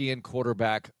Belichickian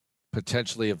quarterback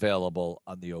potentially available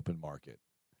on the open market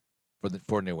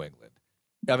for New England?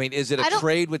 I mean, is it a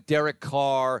trade with Derek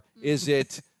Carr? Is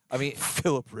it,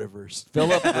 Phillip Rivers.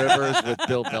 Phillip Rivers with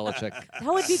Bill Belichick. That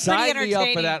would be Sign pretty me up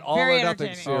for that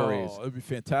all-or-nothing series. Oh, it would be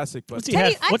fantastic. But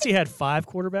What's he had 5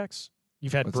 quarterbacks?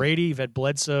 You've had Brady, you've had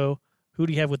Bledsoe. Who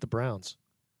do you have with the Browns?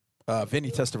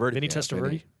 Vinny Testaverde. Vinny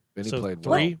Testaverde. Vinny so played 3,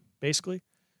 well, basically.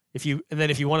 If you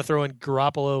want to throw in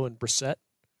Garoppolo and Brissett,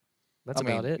 that's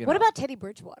about it. What about Teddy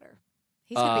Bridgewater?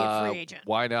 He's going to be a free agent.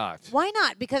 Why not? Why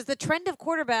not? Because the trend of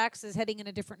quarterbacks is heading in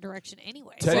a different direction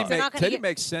anyway. Teddy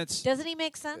makes sense. Doesn't he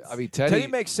make sense? I mean, Teddy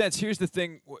makes sense. Here's the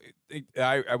thing.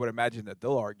 I would imagine that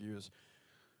they'll argue is,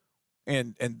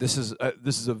 and this is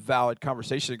a valid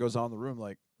conversation that goes on in the room.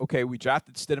 Like, okay, we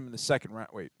drafted Stidham in the second round.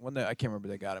 Wait, I can't remember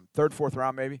they got him. 3rd, 4th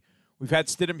round maybe. We've had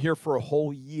Stidham here for a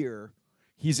whole year.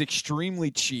 He's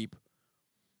extremely cheap,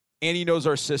 and he knows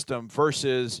our system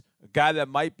versus a guy that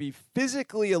might be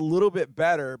physically a little bit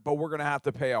better, but we're going to have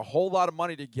to pay a whole lot of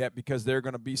money to get because there are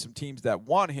going to be some teams that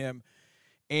want him,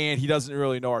 and he doesn't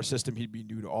really know our system. He'd be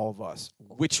new to all of us.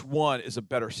 Which one is a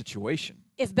better situation?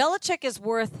 If Belichick is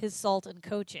worth his salt in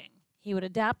coaching, he would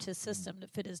adapt his system to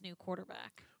fit his new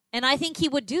quarterback. And I think he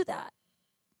would do that.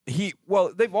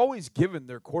 They've always given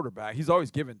their quarterback. He's always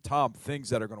given Tom things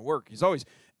that are going to work. He's always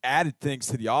added things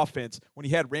to the offense. When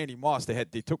he had Randy Moss, they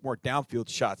took more downfield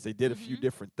shots. They did a few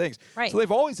different things. Right. So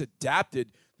they've always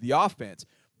adapted the offense.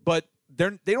 But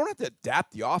they don't have to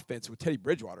adapt the offense with Teddy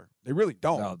Bridgewater. They really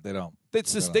don't. No, they don't.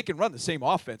 It's just they can run the same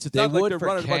offense. It's They not like would they're for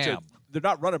running Cam. they're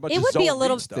not running a bunch It of would be a zone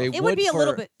little. read stuff. They It would would be a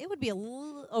little for- bit. It would be a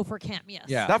little. Oh, for Cam, yes.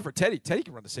 Yeah. Not for Teddy. Teddy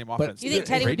can run the same offense. You think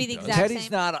Teddy would be the does. exact Teddy's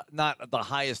same? not the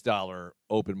highest dollar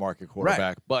open market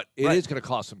quarterback, but it is going to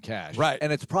cost some cash. Right.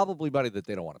 And it's probably money that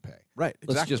they don't want to pay. Right.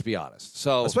 Let's Exactly. just be honest.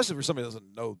 So Especially for somebody that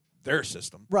doesn't know their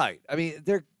system. Right. I mean,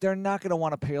 they're not going to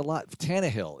want to pay a lot.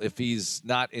 Tannehill, if he's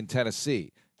not in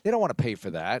Tennessee, they don't want to pay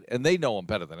for that, and they know him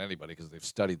better than anybody because they've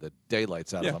studied the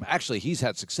daylights out of him. Actually, he's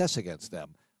had success against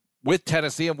them with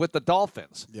Tennessee and with the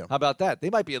Dolphins. Yeah. How about that? They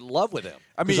might be in love with him.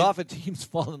 I mean- because often teams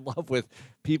fall in love with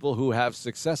people who have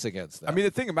success against them. I mean,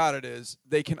 the thing about it is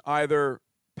they can either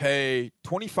pay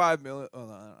 $25 million.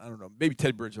 I don't know. Maybe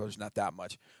Teddy Bridgewater's not that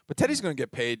much, but Teddy's going to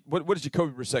get paid. What does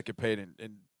Jacoby Brissett get paid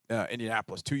in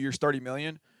Indianapolis? 2 years, $30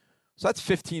 million. So that's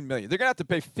 $15 million. They're going to have to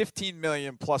pay $15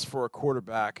 million plus for a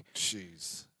quarterback.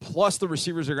 jeez. Plus the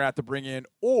receivers they're going to have to bring in,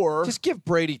 or Just give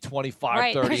Brady 25,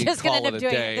 Right. 30, They're and just gonna call end it up a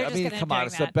doing it. day. They're I just mean, gonna come end on. up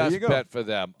It's doing the that. There best you go. bet for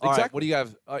them. All right. Exactly. What do you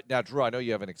have? Now, Drew, I know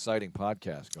you have an exciting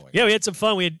podcast going. Yeah, we had some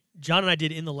fun. We had John and I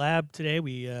did In the Lab today.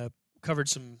 We covered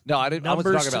some No, I didn't. I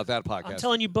numbers. wasn't talking about that podcast. I'm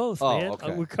telling you both, Oh, man.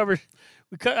 okay. We covered.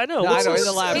 I know. No, I what's know, this? In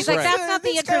the Lab He's is like, great. that's not the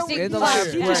This guy interesting In the part. Lab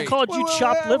is He just great. called you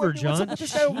chopped liver, John. What's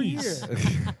this guy over here?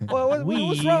 Jeez.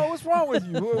 What's wrong? What's wrong with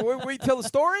you? We tell the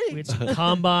story. We had some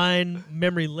Combine,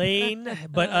 Memory Lane,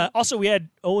 but also we had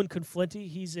Owen Conflenti.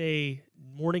 He's a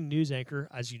morning news anchor,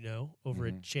 as you know, over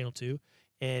at Channel 2,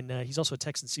 and he's also a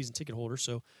Texan season ticket holder.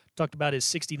 So talked about his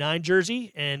 69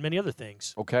 jersey and many other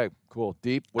things. Okay, cool.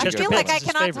 Deep. What I do you Chester feel got like for I Bennett is us?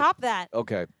 his cannot favorite. top that.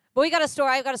 Okay. But we got a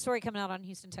story. I've got a story coming out on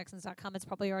HoustonTexans.com. It's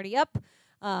probably already up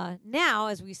now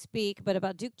as we speak, but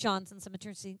about Duke Johnson, some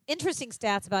interesting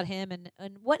stats about him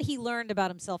and what he learned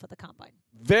about himself at the Combine.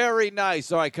 Very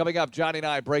nice. All right, coming up, Johnny and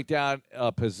I break down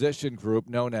a position group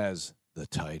known as the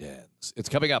tight ends. It's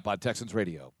coming up on Texans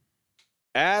Radio.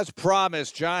 As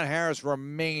promised, John Harris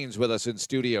remains with us in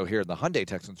studio here in the Hyundai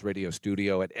Texans Radio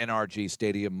studio at NRG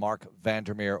Stadium. Mark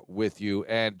Vandermeer with you.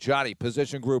 And Johnny,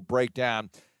 position group breakdown,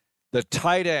 the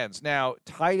tight ends. Now,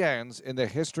 tight ends in the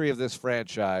history of this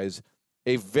franchise,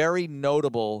 a very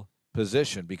notable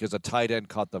position because a tight end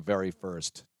caught the very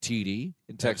first TD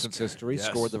in Texans history, Yes.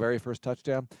 scored the very first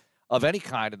touchdown of any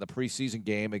kind in the preseason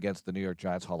game against the New York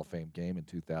Giants Hall of Fame game in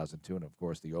 2002, and, of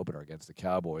course, the opener against the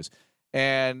Cowboys.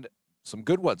 And some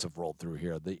good ones have rolled through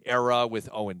here. The era with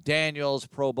Owen Daniels,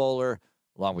 Pro Bowler,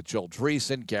 along with Joel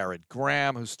Dreesen, Garrett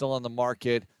Graham, who's still on the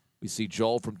market. We see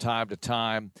Joel from time to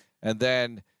time. And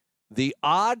then the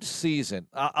odd season,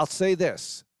 I'll say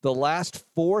this. The last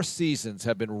 4 seasons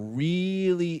have been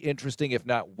really interesting, if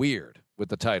not weird, with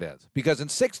the tight ends. Because in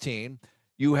 16,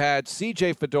 you had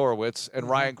C.J. Fedorowicz and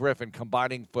Ryan Griffin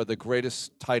combining for the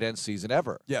greatest tight end season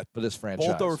ever for this franchise.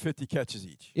 Both over 50 catches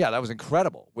each. Yeah, that was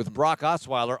incredible. With Brock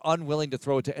Osweiler unwilling to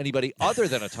throw it to anybody other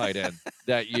than a tight end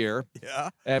that year. Yeah.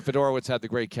 And Fedorowicz had the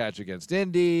great catch against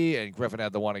Indy, and Griffin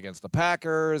had the one against the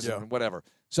Packers, and whatever.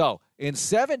 So in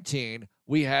 17,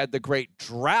 we had the great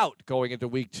drought going into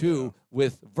week 2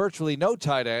 with virtually no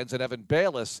tight ends, and Evan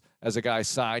Bayless as a guy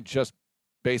signed just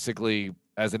basically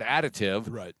as an additive.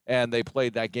 Right. And they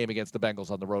played that game against the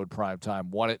Bengals on the road prime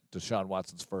time, won it. Deshaun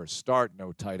Watson's first start,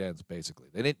 no tight ends, basically.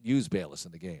 They didn't use Bayless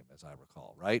in the game, as I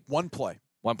recall, right? One play.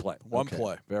 One play. One Okay.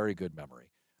 play. Very good memory.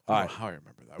 I All don't right. know how I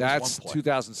remember that. It was That's one play.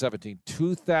 2017.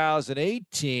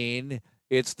 2018,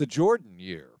 it's the Jordan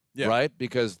year, right?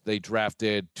 Because they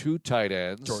drafted 2 tight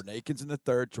ends. Jordan Akins in the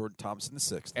 3rd, Jordan Thomas in the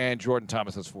 6th. And Jordan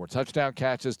Thomas has 4 touchdown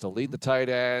catches to lead the tight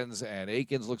ends, and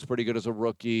Akins looks pretty good as a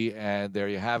rookie, and there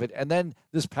you have it. And then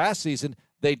this past season,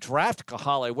 they draft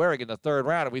Kahale Waring in the 3rd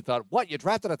round, and we thought, what, you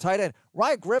drafted a tight end?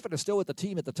 Ryan Griffin is still with the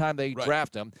team at the time they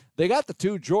draft him. They got the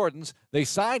 2 Jordans. They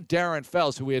signed Darren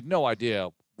Fells, who we had no idea.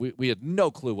 We had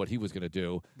no clue what he was going to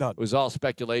do. None. It was all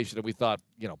speculation, and we thought,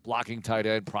 blocking tight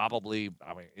end, probably,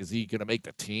 is he going to make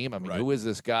the team? Who is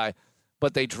this guy?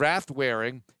 But they draft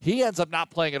Waring. He ends up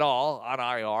not playing at all on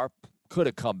IR. Could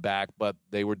have come back, but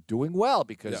they were doing well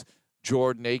because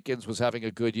Jordan Akins was having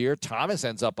a good year. Thomas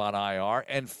ends up on IR,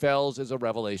 and Fells is a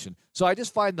revelation. So I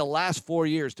just find the last 4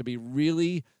 years to be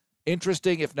really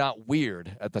interesting, if not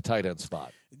weird, at the tight end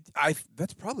spot.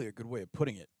 That's probably a good way of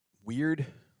putting it. Weird,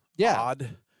 Yeah.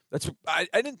 odd. I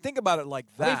didn't think about it like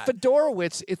that.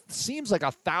 Fedorowicz, it seems like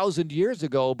 1,000 years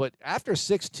ago, but after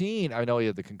 16, I know he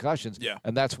had the concussions,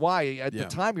 and that's why at the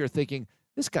time you're thinking,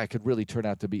 this guy could really turn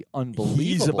out to be unbelievable.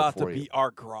 He's about for to you. be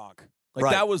our Gronk.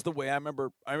 That was the way I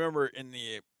remember. I remember in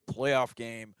the playoff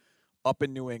game up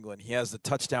in New England, he has the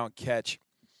touchdown catch,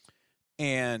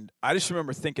 and I just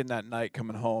remember thinking that night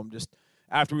coming home, just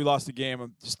after we lost the game,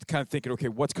 I'm just kind of thinking, okay,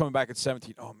 what's coming back at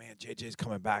 17? Oh, man, JJ's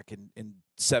coming back in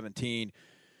 17.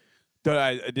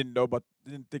 I didn't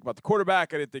think about the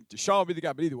quarterback. I didn't think Deshaun would be the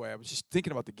guy. But either way, I was just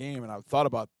thinking about the game, and I thought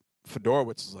about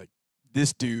Fedorowicz. Is like,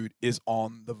 this dude is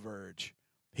on the verge.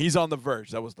 He's on the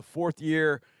verge. That was the 4th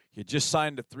year. He had just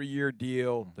signed a 3-year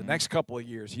deal. The next couple of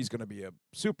years, he's going to be a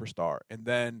superstar. And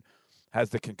then has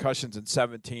the concussions in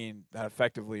 17 that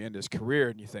effectively end his career.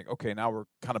 And you think, okay, now we're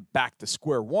kind of back to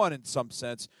square one in some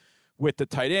sense with the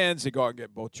tight ends. They go out and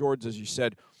get both Jordans, as you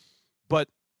said. But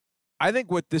I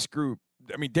think with this group,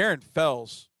 I mean, Darren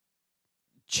Fells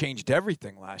changed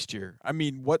everything last year. I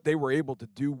mean, what they were able to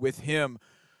do with him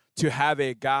to have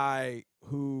a guy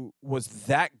who was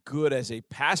that good as a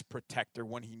pass protector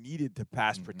when he needed to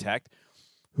pass protect,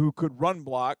 who could run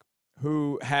block,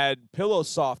 who had pillow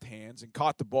soft hands and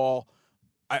caught the ball.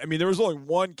 I mean, there was only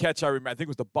one catch I remember. I think it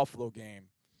was the Buffalo game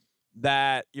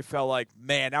that you felt like,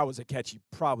 man, that was a catch he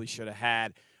probably should have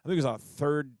had. I think it was on a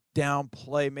 3rd down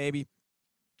play maybe.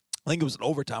 I think it was an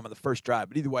overtime on the first drive.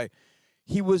 But either way,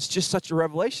 he was just such a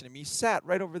revelation. I mean, he sat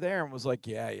right over there and was like,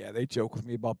 yeah, they joke with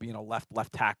me about being a left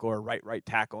tackle or right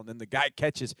tackle. And then the guy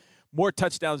catches more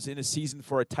touchdowns in a season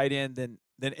for a tight end than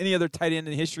any other tight end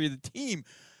in the history of the team.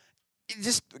 It's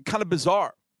just kind of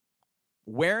bizarre.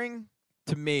 Waring,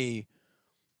 to me,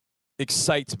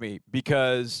 excites me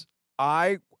because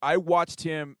I watched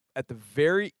him at the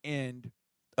very end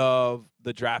of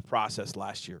the draft process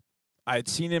last year. I had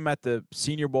seen him at the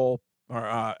Senior Bowl,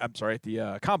 at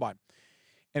the Combine,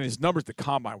 and his numbers at the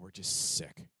Combine were just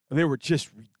sick. They were just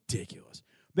ridiculous.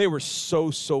 They were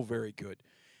so very good.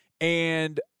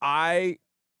 And I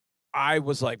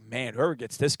was like, man, whoever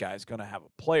gets this guy is going to have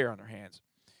a player on their hands.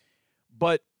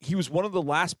 But he was one of the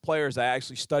last players I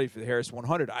actually studied for the Harris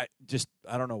 100. I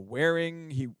don't know,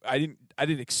 Waring. I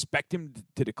didn't expect him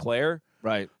to declare.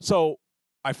 Right. So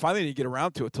I finally didn't get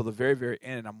around to it till the very, very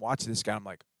end. And I'm watching this guy. I'm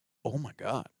like, oh my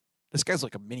God, this guy's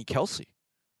like a mini Kelsey.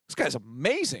 This guy's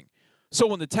amazing. So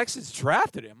when the Texans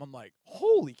drafted him, I'm like,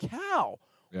 holy cow.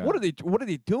 Yeah. What are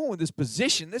they doing with this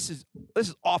position? This is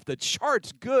off the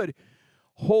charts good.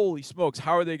 Holy smokes.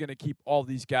 How are they going to keep all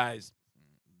these guys?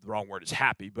 The wrong word is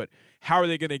happy, but how are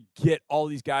they going to get all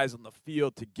these guys on the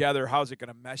field together? How is it going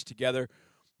to mesh together?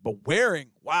 But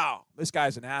Waring, wow, this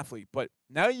guy's an athlete. But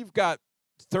now you've got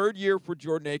 3rd year for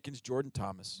Jordan Akins, Jordan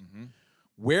Thomas.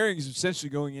 Waring is essentially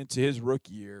going into his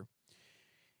rookie year.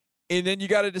 And then you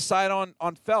got to decide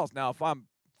on Fells. Now, if I'm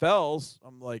Fells,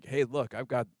 I'm like, hey, look, I've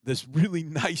got this really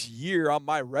nice year on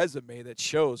my resume that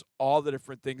shows all the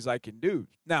different things I can do.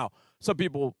 Now, some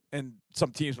people and some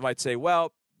teams might say,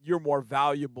 well, you're more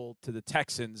valuable to the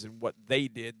Texans and what they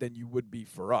did than you would be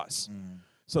for us.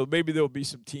 So maybe there'll be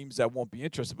some teams that won't be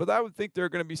interested. But I would think there are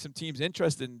going to be some teams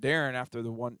interested in Darren after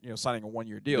the signing a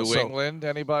 1-year deal. New England,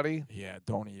 anybody? Yeah,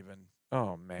 don't even.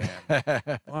 Oh, man.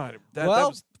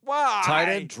 Why? Tight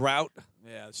end drought.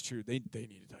 Yeah, that's true. They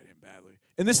need a tight end badly.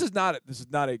 And this is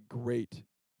not a great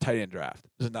tight end draft.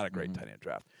 This is not a great tight end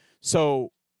draft.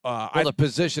 So the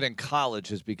position in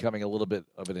college is becoming a little bit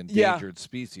of an endangered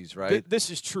species, right? This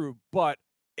is true, but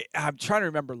I'm trying to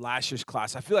remember last year's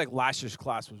class. I feel like last year's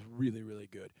class was really, really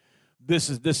good. This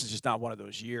is just not one of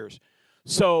those years.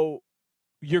 So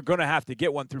you're going to have to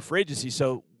get one through free agency.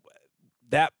 So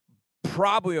that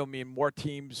probably will mean more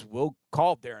teams will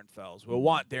call Darren Fells, will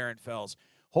want Darren Fells.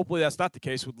 Hopefully that's not the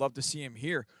case. We'd love to see him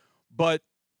here. But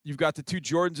you've got the 2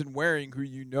 Jordans and Waring,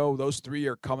 who those 3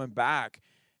 are coming back.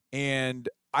 And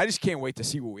I just can't wait to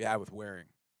see what we have with Waring.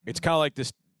 It's kind of like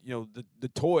this, the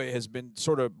toy has been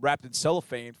sort of wrapped in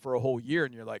cellophane for a whole year,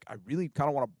 and you're like, I really kind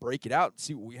of want to break it out and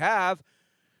see what we have.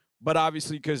 But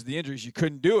obviously, because of the injuries, you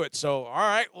couldn't do it. So, all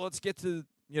right, well, let's get to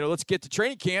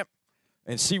training camp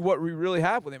and see what we really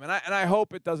have with him. And I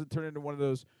hope it doesn't turn into one of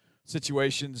those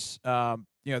situations.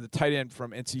 The tight end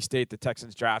from NC State, the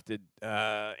Texans drafted,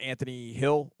 Anthony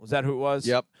Hill. Was that who it was?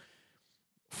 Yep.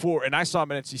 And I saw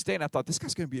him at NC State, and I thought, this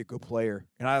guy's going to be a good player.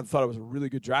 And I thought it was a really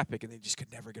good draft pick, and they just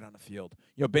could never get on the field.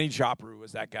 Benny Jopru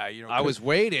was that guy. I was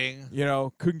waiting.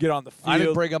 Couldn't get on the field. I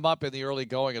didn't bring him up in the early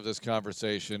going of this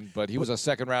conversation, but he was a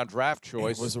second-round draft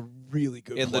choice. He was a really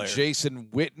good player. In the Jason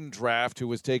Witten draft, who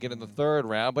was taken in the 3rd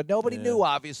round, but nobody knew,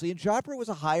 obviously, and Jopru was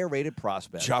a higher-rated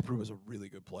prospect. Jopru was a really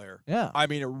good player. Yeah. I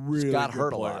mean, a really got good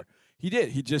hurt player. a lot. He did.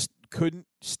 He just couldn't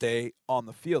stay on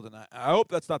the field, and I hope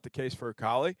that's not the case for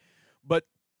Akali. But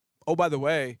oh, by the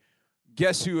way,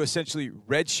 guess who essentially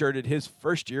redshirted his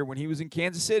first year when he was in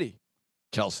Kansas City?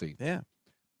 Kelsey. Yeah.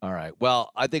 All right.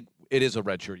 Well, I think it is a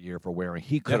redshirt year for Waring.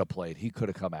 He could have played. He could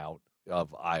have come out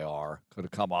of IR, could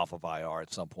have come off of IR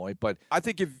at some point. But I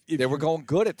think if they were going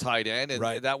good at tight end, and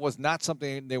right. that was not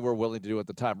something they were willing to do at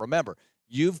the time. Remember,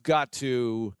 you've got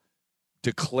to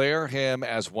declare him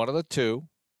as one of the two,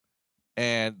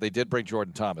 and they did bring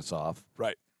Jordan Thomas off.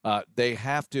 Right. They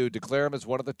have to declare him as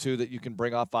one of the two that you can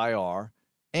bring off IR,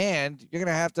 and you're going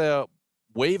to have to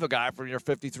waive a guy from your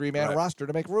 53-man roster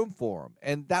to make room for him.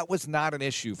 And that was not an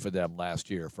issue for them last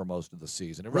year for most of the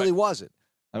season. It really wasn't.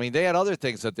 I mean, they had other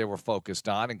things that they were focused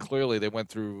on, and clearly they went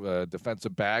through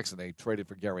defensive backs, and they traded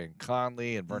for Gary and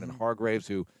Conley and Vernon Hargraves,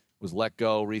 who was let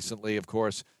go recently, of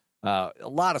course. A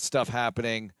lot of stuff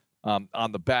happening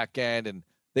on the back end, and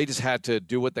they just had to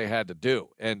do what they had to do.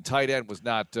 And tight end was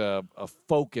not a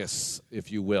focus, if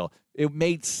you will. It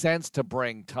made sense to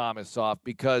bring Thomas off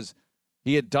because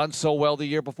he had done so well the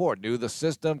year before, knew the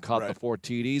system, caught the 4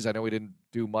 TDs. I know he didn't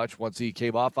do much once he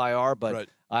came off IR, but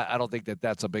I don't think that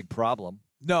that's a big problem.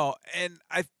 No, and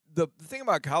the thing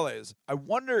about Kale is I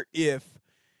wonder if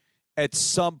at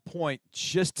some point,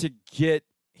 just to get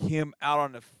him out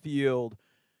on the field,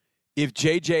 if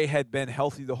JJ had been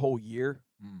healthy the whole year,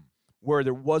 where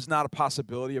there was not a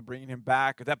possibility of bringing him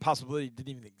back, or that possibility didn't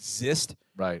even exist.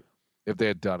 Right. If they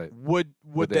had done it. Would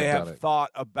they have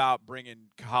thought about bringing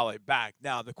Kale back?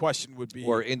 Now, the question would be.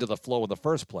 Or into the flow in the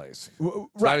first place. Right.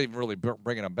 Not even really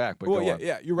bringing him back, but go on.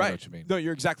 Yeah, you're right. I know what you mean. No,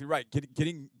 you're exactly right.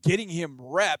 Getting him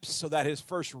reps so that his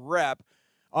first rep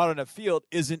out on the field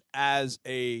isn't as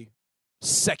a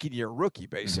second-year rookie,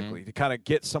 basically, to kind of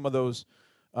get some of those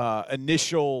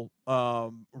initial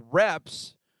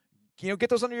reps.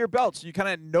 Get those under your belt so you kind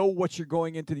of know what you're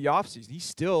going into the offseason. He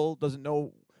still doesn't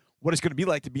know what it's going to be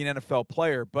like to be an NFL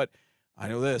player, but I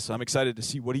know this. I'm excited to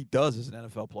see what he does as an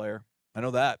NFL player. I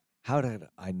know that. How did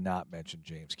I not mention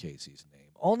James Casey's name?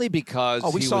 Only because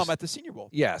we saw him at the Senior Bowl.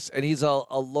 Yes, and he's a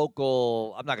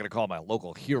local, I'm not going to call him a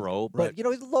local hero, but, he's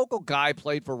a local guy,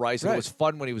 played for Rice. And it was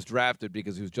fun when he was drafted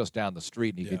because he was just down the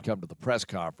street and he could come to the press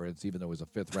conference, even though he was a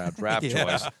fifth-round draft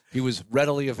choice. He was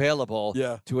readily available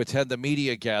to attend the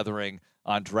media gathering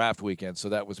on draft weekend, so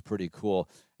that was pretty cool.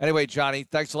 Anyway, Johnny,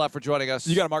 thanks a lot for joining us.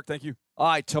 You got it, Mark. Thank you. All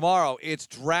right, tomorrow, it's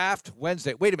Draft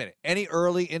Wednesday. Wait a minute. Any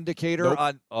early indicator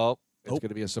on – it's going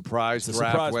to be a surprise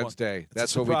draft Wednesday.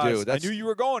 That's what we do. I knew you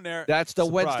were going there. That's the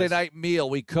Wednesday night meal.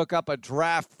 We cook up a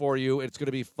draft for you. It's going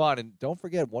to be fun. And don't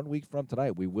forget, 1 week from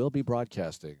tonight, we will be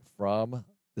broadcasting from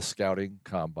the Scouting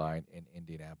Combine in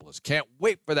Indianapolis. Can't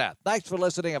wait for that. Thanks for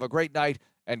listening. Have a great night,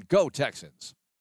 and go Texans.